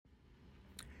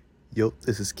Yo,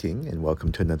 this is King, and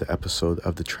welcome to another episode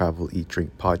of the Travel, Eat,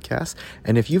 Drink podcast.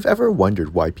 And if you've ever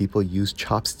wondered why people use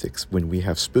chopsticks when we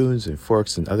have spoons and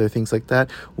forks and other things like that,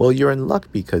 well, you're in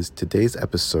luck because today's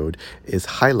episode is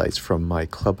highlights from my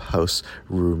clubhouse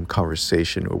room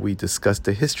conversation where we discussed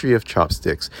the history of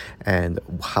chopsticks and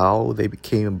how they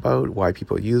came about, why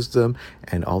people use them,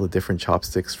 and all the different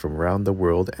chopsticks from around the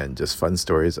world, and just fun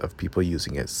stories of people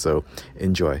using it. So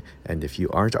enjoy. And if you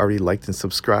aren't already liked and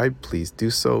subscribed, please do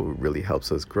so. It really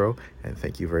helps us grow. And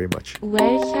thank you very much.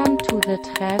 Welcome to the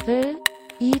Travel,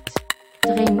 Eat,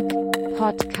 Drink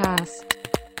podcast.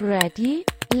 Ready?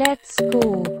 Let's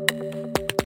go.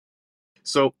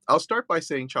 So I'll start by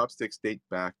saying chopsticks date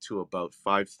back to about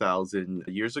 5,000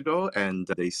 years ago, and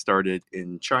they started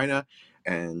in China.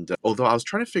 And although I was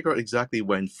trying to figure out exactly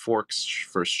when forks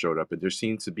first showed up, and there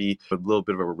seemed to be a little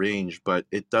bit of a range, but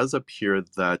it does appear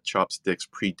that chopsticks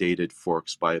predated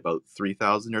forks by about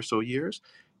 3,000 or so years.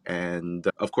 And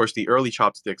of course, the early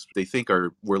chopsticks they think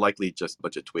were likely just a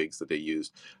bunch of twigs that they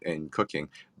used in cooking.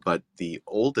 But the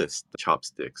oldest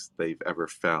chopsticks they've ever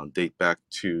found date back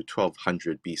to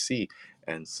 1200 BC.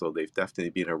 And so they've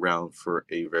definitely been around for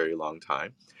a very long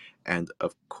time. And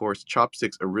of course,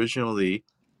 chopsticks originally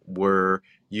were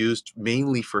used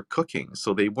mainly for cooking.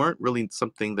 So they weren't really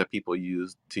something that people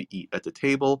used to eat at the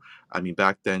table. I mean,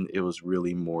 back then it was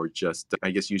really more just,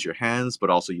 I guess, use your hands, but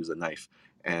also use a knife.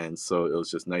 And so it was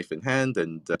just knife in hand,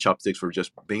 and chopsticks were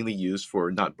just mainly used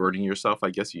for not burning yourself. I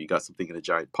guess you got something in a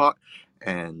giant pot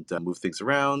and move things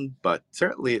around. But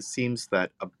certainly it seems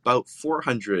that about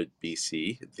 400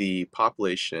 BC, the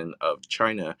population of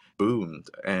China boomed,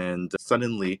 and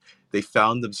suddenly they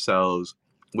found themselves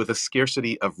with a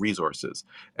scarcity of resources.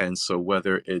 And so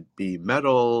whether it be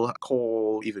metal,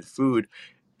 coal, even food,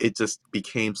 it just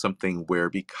became something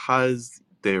where because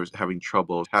they're having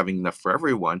trouble having enough for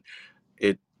everyone,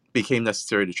 it became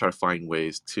necessary to try to find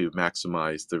ways to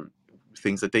maximize the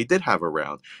things that they did have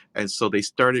around. And so they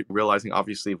started realizing,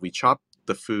 obviously, if we chop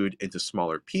the food into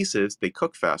smaller pieces, they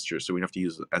cook faster, so we don't have to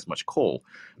use as much coal.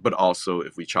 But also,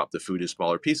 if we chop the food in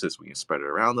smaller pieces, we can spread it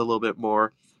around a little bit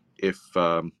more. If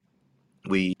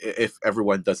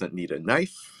everyone doesn't need a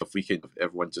knife, if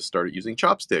everyone just started using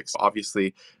chopsticks.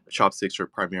 Obviously, chopsticks are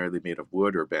primarily made of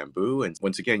wood or bamboo, and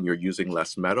once again, you're using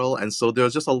less metal. And so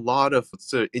there's just a lot of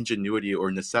sort of ingenuity or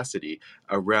necessity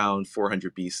around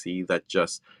 400 BC that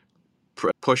just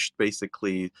pushed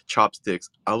basically chopsticks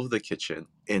out of the kitchen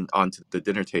and onto the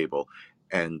dinner table.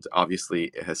 And obviously,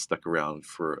 it has stuck around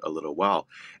for a little while.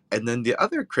 And then the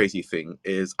other crazy thing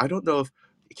is,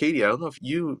 Katie, I don't know if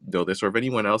you know this or if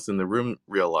anyone else in the room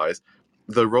realized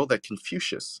the role that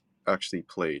Confucius actually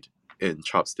played in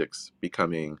chopsticks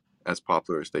becoming as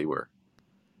popular as they were.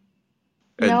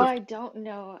 And No, the I don't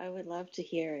know. I would love to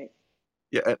hear it.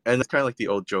 Yeah, and it's kind of like the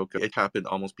old joke. It happened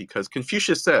almost because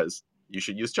Confucius says you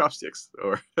should use chopsticks,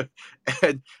 or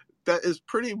and that is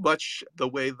pretty much the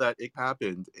way that it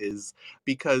happened. Is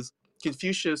because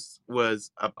Confucius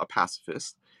was a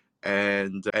pacifist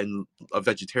and a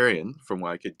vegetarian, from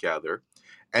what I could gather,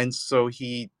 and so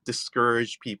he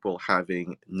discouraged people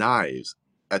having knives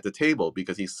at the table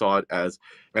because he saw it as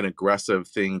an aggressive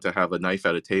thing to have a knife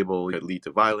at a table. It could lead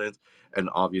to violence, and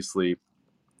obviously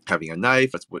having a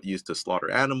knife that's what used to slaughter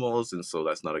animals, and so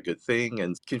that's not a good thing.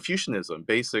 And Confucianism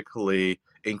basically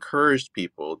encouraged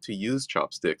people to use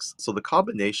chopsticks. So the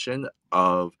combination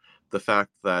of the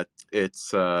fact that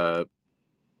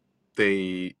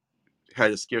they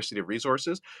had a scarcity of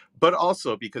resources, but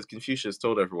also because Confucius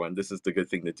told everyone this is the good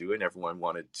thing to do, and everyone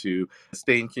wanted to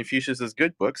stay in Confucius's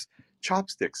good books.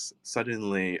 Chopsticks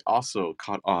suddenly also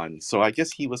caught on. So I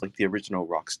guess he was like the original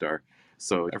rock star.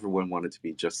 So everyone wanted to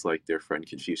be just like their friend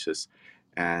Confucius.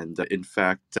 And in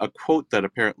fact, a quote that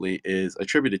apparently is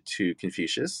attributed to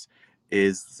Confucius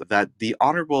is that the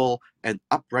honorable and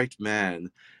upright man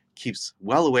keeps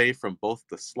well away from both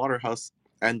the slaughterhouse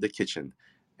and the kitchen,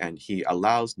 and he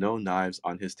allows no knives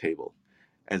on his table.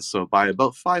 And so by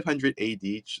about 500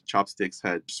 AD, chopsticks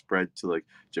had spread to like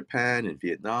Japan and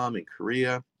Vietnam and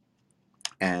Korea.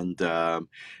 And the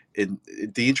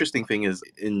interesting thing is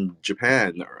in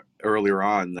Japan, earlier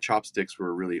on, chopsticks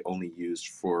were really only used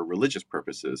for religious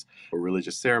purposes or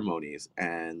religious ceremonies.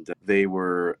 And they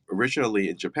were originally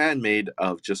in Japan made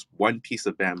of just one piece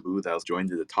of bamboo that was joined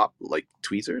to the top, like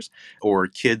tweezers or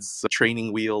kids'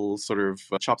 training wheel sort of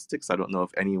chopsticks. I don't know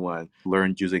if anyone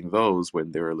learned using those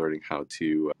when they were learning how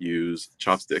to use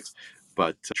chopsticks.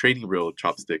 But training wheel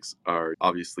chopsticks are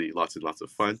obviously lots and lots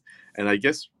of fun. And I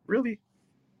guess really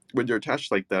when they're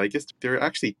attached like that, I guess they're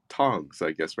actually tongs,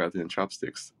 rather than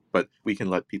chopsticks. But we can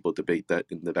let people debate that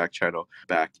in the back channel.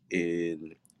 Back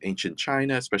in ancient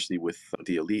China, especially with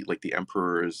the elite, like the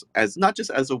emperors, as not just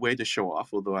as a way to show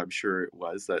off, although I'm sure it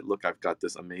was that, look, I've got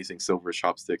this amazing silver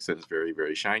chopsticks and it's very,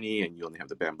 very shiny, and you only have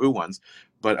the bamboo ones.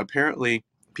 But apparently,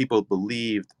 people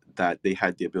believed that they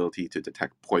had the ability to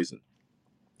detect poison.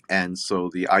 And so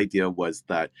the idea was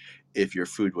that if your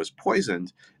food was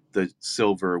poisoned, the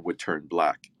silver would turn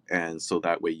black. And so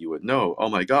that way you would know, oh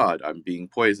my God, I'm being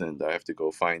poisoned. I have to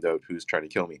go find out who's trying to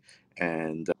kill me.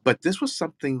 And but this was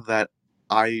something that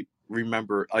I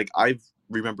remember, like I've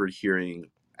remembered hearing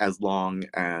as long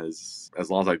as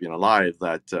I've been alive,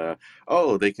 that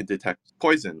oh, they can detect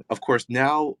poison. Of course,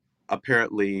 now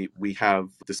apparently we have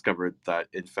discovered that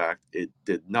in fact it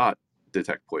did not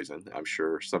detect poison. I'm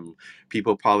sure some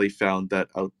people probably found that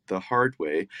out the hard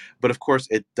way. But of course,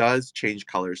 it does change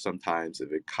colors sometimes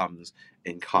if it comes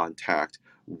in contact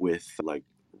with like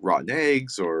rotten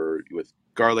eggs or with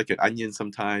garlic and onion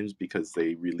sometimes, because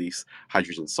they release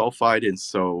hydrogen sulfide. And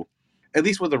so, at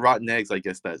least with the rotten eggs, I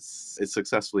guess that's it's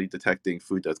successfully detecting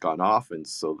food that's gone off. And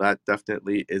so that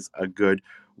definitely is a good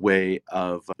way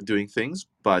of doing things.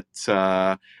 But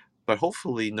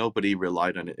hopefully nobody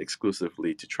relied on it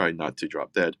exclusively to try not to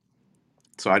drop dead.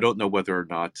 So I don't know whether or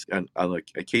not, and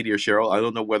like Katie or Cheryl, I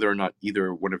don't know whether or not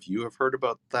either one of you have heard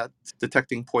about that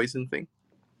detecting poison thing.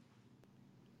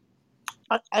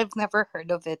 I've never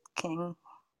heard of it, King.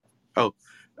 Oh,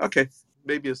 okay.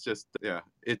 Maybe it's just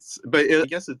but I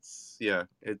guess I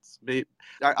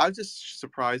was just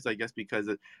surprised, I guess, because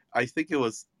I think it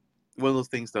was one of those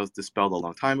things that was dispelled a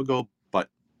long time ago, but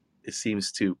it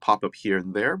seems to pop up here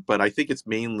and there. But I think it's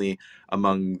mainly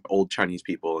among old Chinese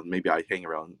people, and maybe I hang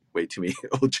around way too many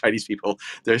old Chinese people.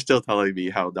 They're still telling me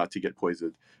how not to get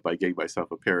poisoned by getting myself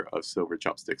a pair of silver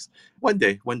chopsticks. One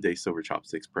day, silver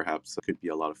chopsticks perhaps could be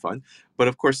a lot of fun. But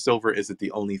of course, silver isn't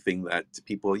the only thing that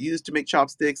people use to make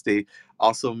chopsticks. They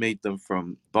also made them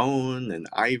from bone and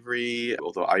ivory,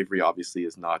 although ivory obviously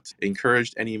is not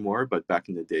encouraged anymore. But back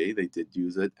in the day, they did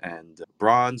use it. And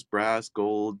bronze, brass,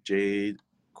 gold, jade,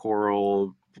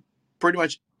 coral, pretty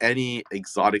much any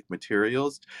exotic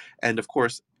materials. And of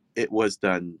course, it was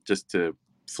done just to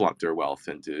flaunt their wealth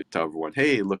and to tell everyone,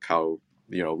 hey, look how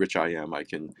rich I am. I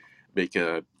can make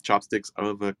chopsticks out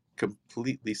of a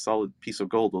completely solid piece of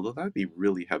gold, although that'd be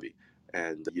really heavy.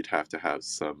 And you'd have to have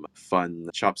some fun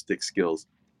chopstick skills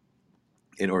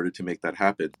in order to make that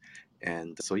happen.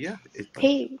 And so, yeah,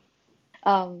 Hey,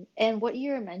 and what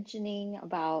you're mentioning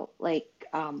about like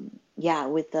yeah,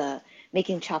 with the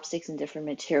making chopsticks in different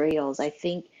materials, I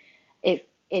think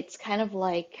it's kind of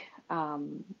like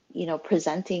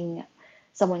presenting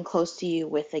someone close to you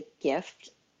with a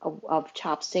gift of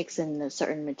chopsticks in a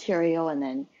certain material,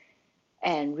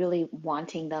 and really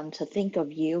wanting them to think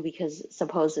of you because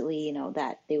supposedly,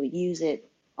 that they would use it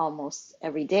almost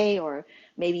every day, or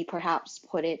maybe perhaps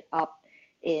put it up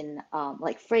in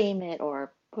like frame it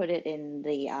or put it in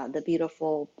the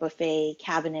beautiful buffet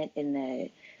cabinet in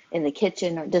the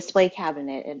kitchen or display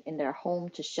cabinet in their home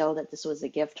to show that this was a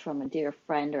gift from a dear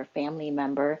friend or family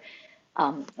member.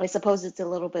 I suppose it's a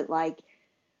little bit like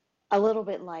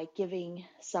giving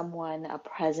someone a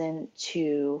present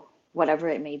to whatever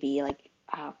it may be, like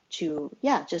to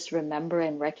yeah, just remember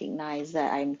and recognize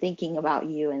that I'm thinking about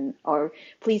you, and or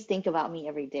please think about me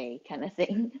every day, kind of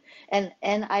thing. And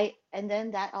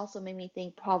then that also made me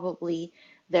think probably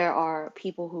there are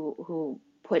people who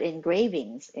put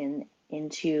engravings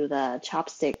into the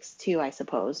chopsticks too, I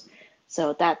suppose.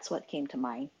 So that's what came to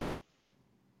mind.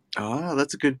 Ah,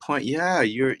 that's a good point. Yeah,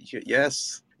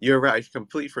 yes, you're right. I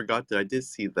completely forgot that I did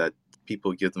see that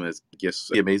people give them as gifts.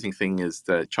 The amazing thing is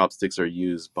that chopsticks are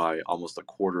used by almost a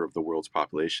quarter of the world's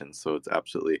population, so it's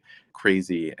absolutely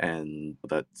crazy. And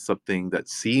that's something that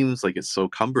seems like it's so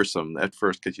cumbersome at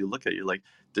first because you look at it, you're like,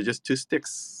 they're just two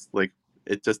sticks. Like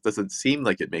it just doesn't seem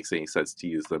like it makes any sense to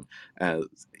use them as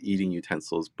eating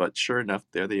utensils. But sure enough,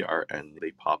 there they are, and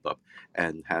they pop up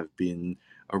and have been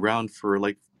around for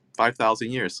like 5,000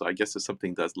 years. So I guess if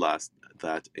something does last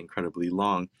that incredibly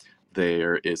long,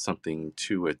 there is something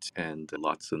to it and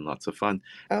lots of fun.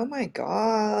 Oh my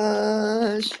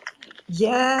gosh.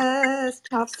 Yes,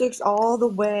 chopsticks all the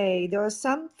way. There are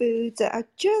some foods that are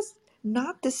just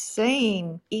not the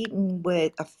same eaten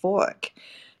with a fork.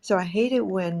 So I hate it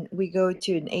when we go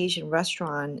to an Asian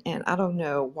restaurant and I don't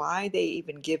know why they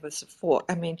even give us a fork.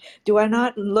 I mean, do I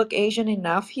not look Asian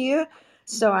enough here?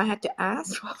 So I had to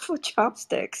ask for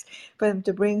chopsticks for them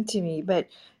to bring to me. But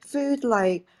food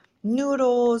like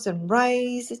noodles and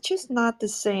rice, it's just not the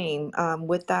same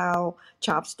without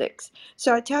chopsticks.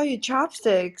 So I tell you,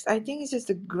 chopsticks, I think it's just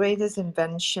the greatest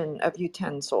invention of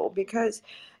utensil because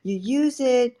you use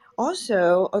it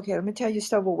also, okay, let me tell you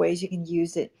several ways you can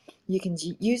use it. You can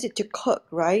use it to cook,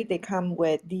 right? They come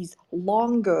with these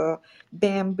longer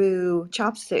bamboo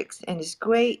chopsticks, and it's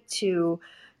great to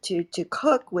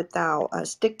cook without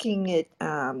sticking it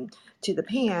to the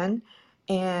pan.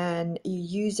 And you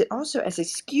use it also as a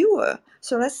skewer.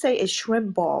 So let's say a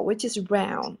shrimp ball, which is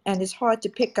round and it's hard to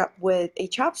pick up with a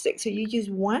chopstick. So you use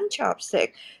one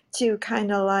chopstick to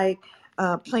kind of like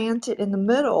plant it in the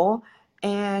middle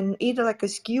and eat it like a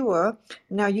skewer.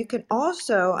 Now you can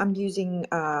also, I'm using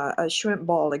a shrimp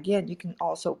ball again, you can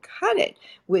also cut it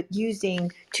with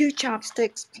using two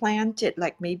chopsticks planted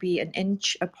like maybe an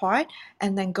inch apart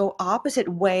and then go opposite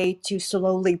way to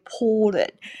slowly pull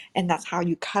it. And that's how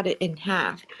you cut it in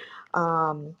half.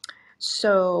 Um,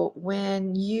 so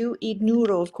when you eat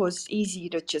noodle, of course, it's easy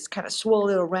to just kind of swirl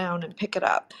it around and pick it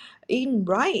up. Eating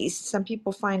rice, some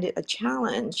people find it a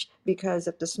challenge because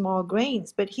of the small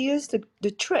grains, but here's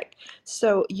the trick.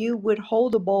 So you would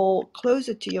hold the bowl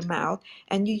closer to your mouth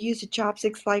and you use the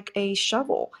chopsticks like a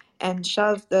shovel and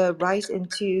shove the rice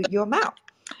into your mouth.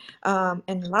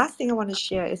 And last thing I want to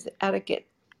share is the etiquette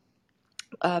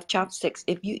of chopsticks.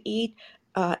 If you eat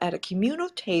at a communal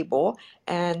table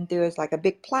and there's like a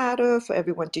big platter for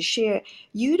everyone to share,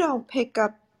 you don't pick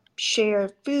up share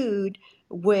food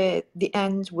with the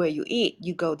ends where you eat.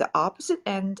 You go the opposite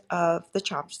end of the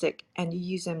chopstick and you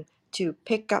use them to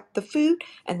pick up the food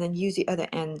and then use the other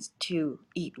ends to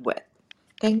eat with.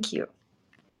 Thank you.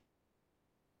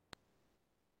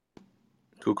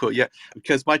 Cool, cool. Yeah,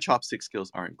 because my chopstick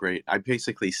skills aren't great. I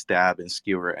basically stab and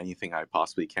skewer anything I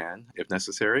possibly can if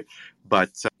necessary. But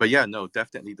yeah, no,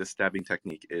 definitely the stabbing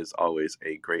technique is always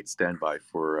a great standby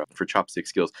for chopstick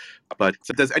skills. But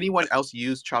does anyone else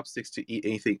use chopsticks to eat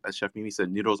anything? As Chef Mimi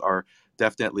said, noodles are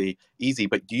definitely easy.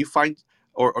 But do you find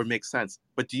or make sense?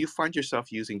 But do you find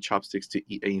yourself using chopsticks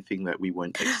to eat anything that we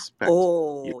wouldn't expect?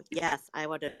 Oh, yes, I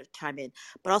want to chime in.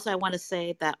 But also, I want to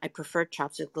say that I prefer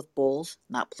chopsticks with bowls,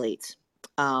 not plates.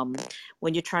 Um,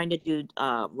 when you're trying to do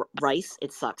rice,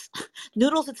 it sucks.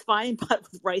 Noodles, it's fine, but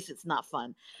with rice, it's not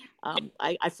fun.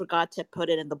 I forgot to put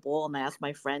it in the bowl, and I asked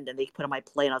my friend, and they put it on my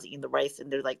plate, and I was eating the rice,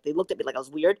 and they're like, they looked at me like I was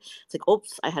weird. It's like,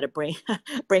 oops, I had a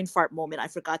brain fart moment. I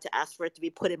forgot to ask for it to be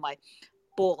put in my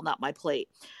bowl, not my plate.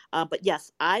 But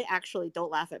yes, I actually,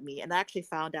 don't laugh at me. And I actually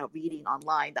found out reading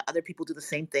online that other people do the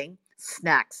same thing.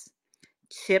 Snacks,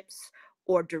 chips,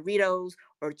 or Doritos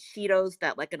or Cheetos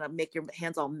that like gonna make your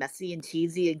hands all messy and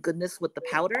cheesy and goodness with the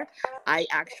powder. I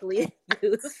actually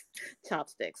use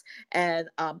chopsticks, and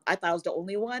I thought I was the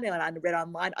only one. And I read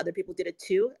online other people did it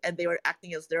too, and they were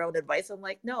acting as their own advice. I'm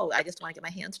like, no, I just want to get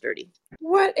my hands dirty.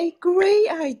 What a great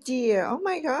idea. Oh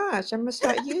my gosh, I'm gonna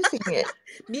start using it.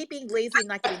 Me being lazy and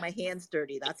not getting my hands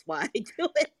dirty, that's why I do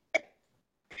it.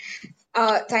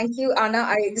 Thank you, Anna.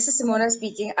 This is Simona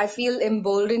speaking. I feel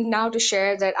emboldened now to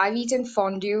share that I've eaten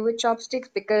fondue with chopsticks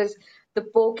because the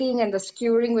poking and the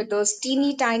skewering with those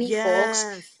teeny tiny forks,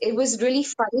 Yes. it was really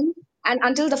funny. And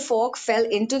until the fork fell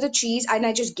into the cheese, and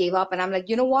I just gave up. And I'm like,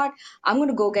 you know what? I'm going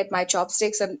to go get my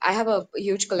chopsticks. And I have a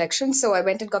huge collection. So I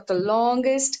went and got the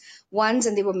longest ones,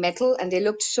 and they were metal and they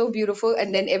looked so beautiful.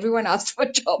 And then everyone asked for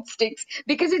chopsticks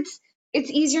because it's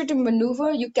easier to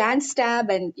maneuver. You can stab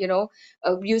and,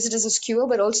 use it as a skewer,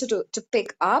 but also to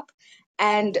pick up.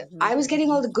 And I was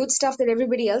getting all the good stuff that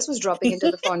everybody else was dropping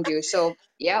into the fondue. So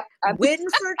yeah, Win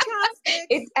for chopsticks.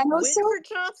 it and Win also for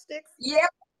chopsticks. yeah,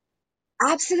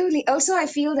 absolutely. Also, I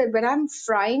feel that when I'm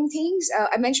frying things,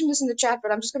 I mentioned this in the chat,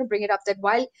 but I'm just going to bring it up that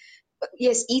while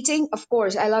yes, eating, of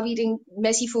course, I love eating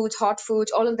messy foods, hot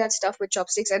foods, all of that stuff with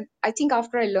chopsticks. And I think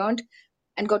after I learned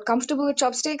and got comfortable with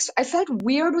chopsticks, I felt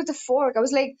weird with a fork. I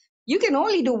was like, you can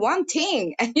only do one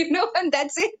thing, and and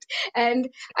that's it. And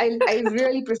I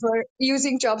really prefer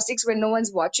using chopsticks when no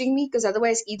one's watching me, because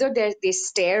otherwise either they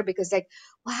stare because like,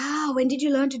 wow, when did you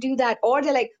learn to do that? Or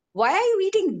they're like, why are you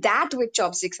eating that with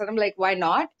chopsticks? And I'm like, why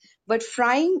not? But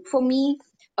frying for me,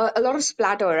 a lot of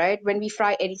splatter, right? When we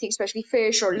fry anything, especially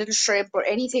fish or little shrimp or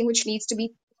anything which needs to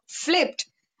be flipped,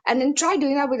 and then try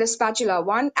doing that with a spatula.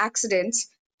 One, accidents.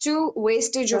 Two,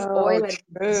 wastage of So oil and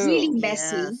really true.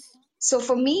 messy. Yes. So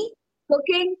for me,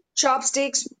 cooking,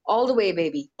 chopsticks, all the way,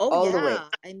 baby, Oh all the way. yeah.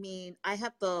 I mean, I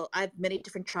have many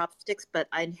different chopsticks, but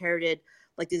I inherited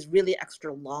like these really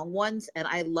extra long ones, and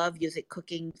I love using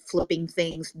cooking, flipping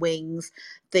things, wings,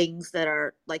 things that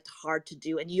are like hard to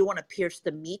do. And you want to pierce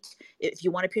the meat. If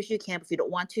you want to pierce, you can. But if you don't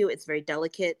want to, it's very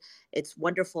delicate. It's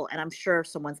wonderful, and I'm sure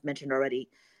someone's mentioned already.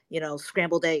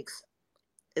 Scrambled eggs.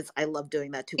 I love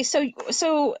doing that too.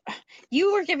 So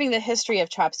you were giving the history of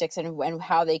chopsticks and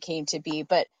how they came to be,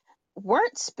 but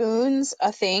weren't spoons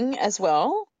a thing as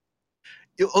well?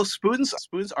 Oh, spoons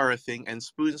are a thing, and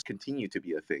spoons continue to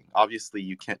be a thing. Obviously,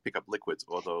 you can't pick up liquids,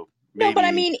 although No, but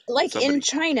I maybe mean, like in somebody.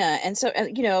 China, and so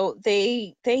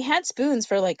they had spoons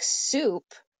for like soup.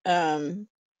 Um,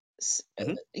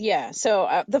 Mhm. yeah.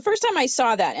 So the first time I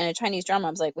saw that in a Chinese drama,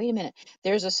 I was like, wait a minute,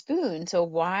 there's a spoon, so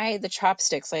why the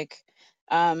chopsticks? Like,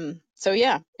 so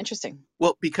yeah, interesting.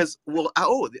 Well, because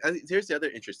here's the other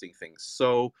interesting thing.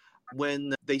 So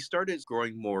when they started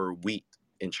growing more wheat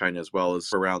in China as well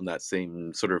as around that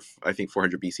same sort of, I think,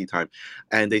 400 BC time,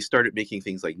 and they started making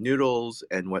things like noodles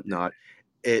and whatnot,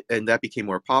 and that became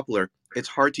more popular. It's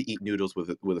hard to eat noodles with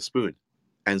a spoon,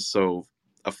 and so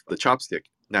the chopstick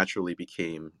naturally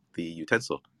became the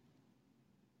utensil.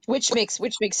 Which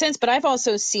makes sense, but I've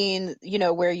also seen,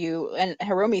 where you, and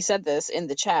Hiromi said this in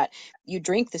the chat, you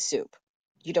drink the soup.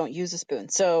 You don't use a spoon.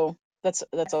 So that's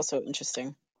also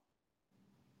interesting.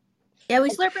 Yeah, we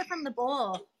slurp it from the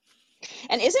bowl.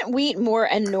 And isn't wheat more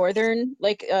a northern,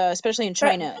 like especially in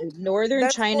That China, northern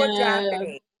that's China? more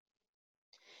Japanese.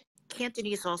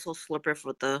 Cantonese also slurp it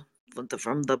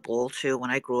from the bowl too. When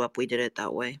I grew up, we did it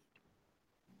that way.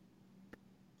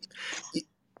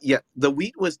 Yeah, the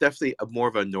wheat was definitely more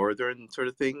of a northern sort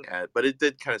of thing, but it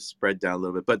did kind of spread down a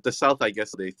little bit. But the South, I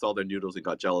guess, they saw their noodles and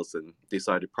got jealous and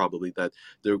decided probably that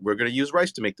we're going to use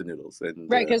rice to make the noodles, and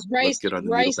Right, because let's get on the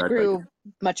noodle rice bandwagon. grew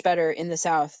much better in the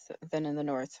south than in the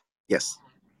north. Yes.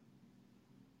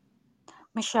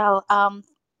 Michelle,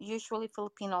 usually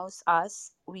Filipinos,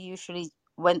 us, we usually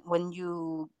when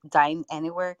you dine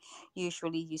anywhere,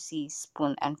 usually you see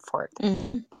spoon and fork.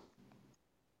 Mhm.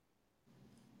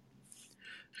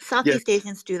 Yes. Southeast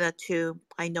Asians do that too.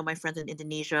 I know my friends in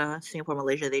Indonesia, Singapore,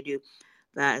 Malaysia, they do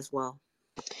that as well.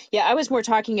 Yeah, I was more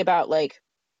talking about like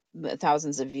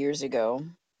thousands of years ago,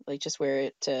 like just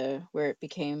where it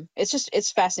became.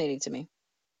 It's fascinating to me.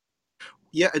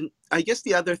 Yeah, and I guess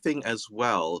the other thing as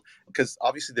well, because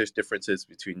obviously there's differences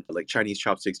between like Chinese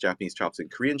chopsticks, Japanese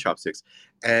chopsticks, Korean chopsticks,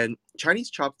 and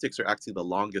Chinese chopsticks are actually the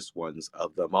longest ones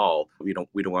of them all. We don't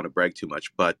want to brag too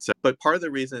much, but part of the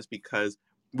reason is because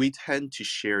we tend to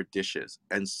share dishes,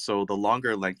 and so the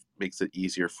longer length makes it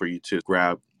easier for you to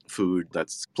grab food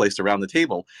that's placed around the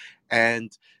table,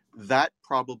 and that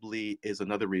probably is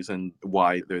another reason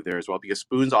why they're there as well. Because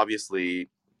spoons obviously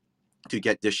to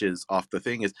get dishes off the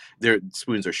thing is their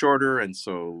spoons are shorter and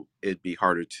so it'd be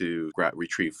harder to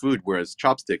retrieve food, whereas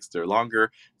chopsticks, they're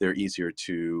longer, they're easier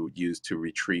to use to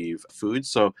retrieve food.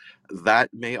 So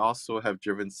that may also have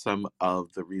driven some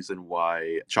of the reason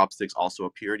why chopsticks also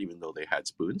appeared even though they had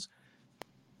spoons.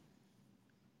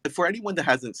 For anyone that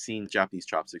hasn't seen Japanese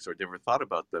chopsticks or never thought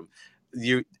about them,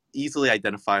 you're easily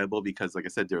identifiable because, like I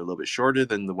said, they're a little bit shorter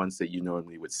than the ones that you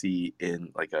normally would see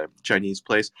in like a Chinese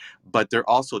place, but they're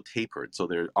also tapered, so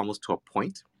they're almost to a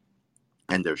point,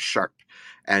 and they're sharp.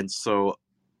 And so,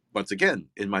 once again,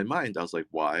 in my mind, I was like,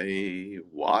 why?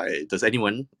 Why? Does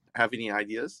anyone have any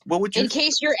ideas? What would you? In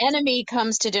case your enemy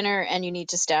comes to dinner and you need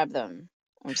to stab them.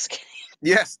 I'm just kidding.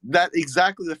 Yes, that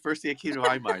exactly the first thing that came to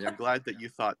my mind. I'm glad that you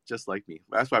thought just like me.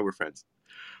 That's why we're friends.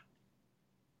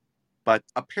 But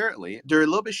apparently, they're a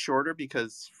little bit shorter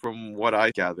because, from what I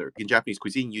gather, in Japanese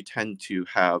cuisine, you tend to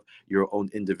have your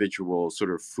own individual sort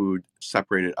of food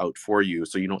separated out for you.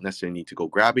 So you don't necessarily need to go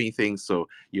grab anything. So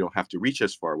you don't have to reach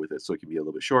as far with it. So it can be a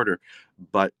little bit shorter.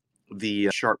 But the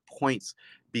sharp points,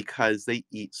 because they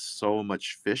eat so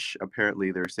much fish,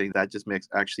 apparently they're saying that just makes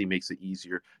it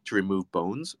easier to remove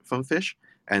bones from fish.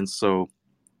 And so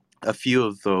a few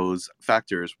of those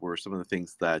factors were some of the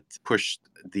things that pushed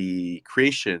the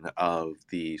creation of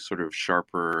the sort of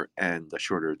sharper and the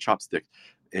shorter chopstick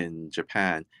in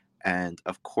Japan. And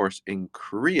of course, in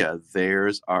Korea,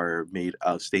 theirs are made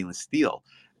of stainless steel,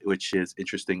 which is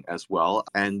interesting as well.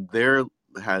 And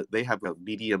they have a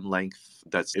medium length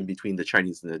that's in between the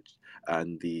Chinese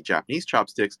and the Japanese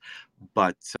chopsticks,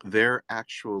 but they're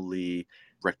actually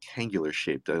rectangular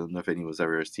shaped. I don't know if anyone's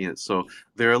ever seen it. So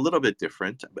they're a little bit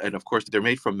different. And of course, they're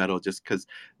made from metal just because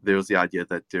there's the idea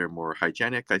that they're more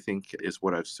hygienic, I think, is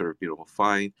what I've sort of been able to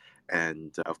find.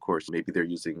 And of course, maybe they're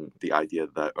using the idea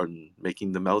that on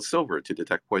making the metal silver to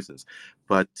detect poisons.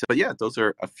 But yeah, those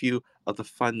are a few of the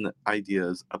fun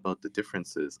ideas about the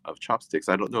differences of chopsticks.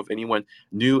 I don't know if anyone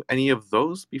knew any of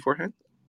those beforehand.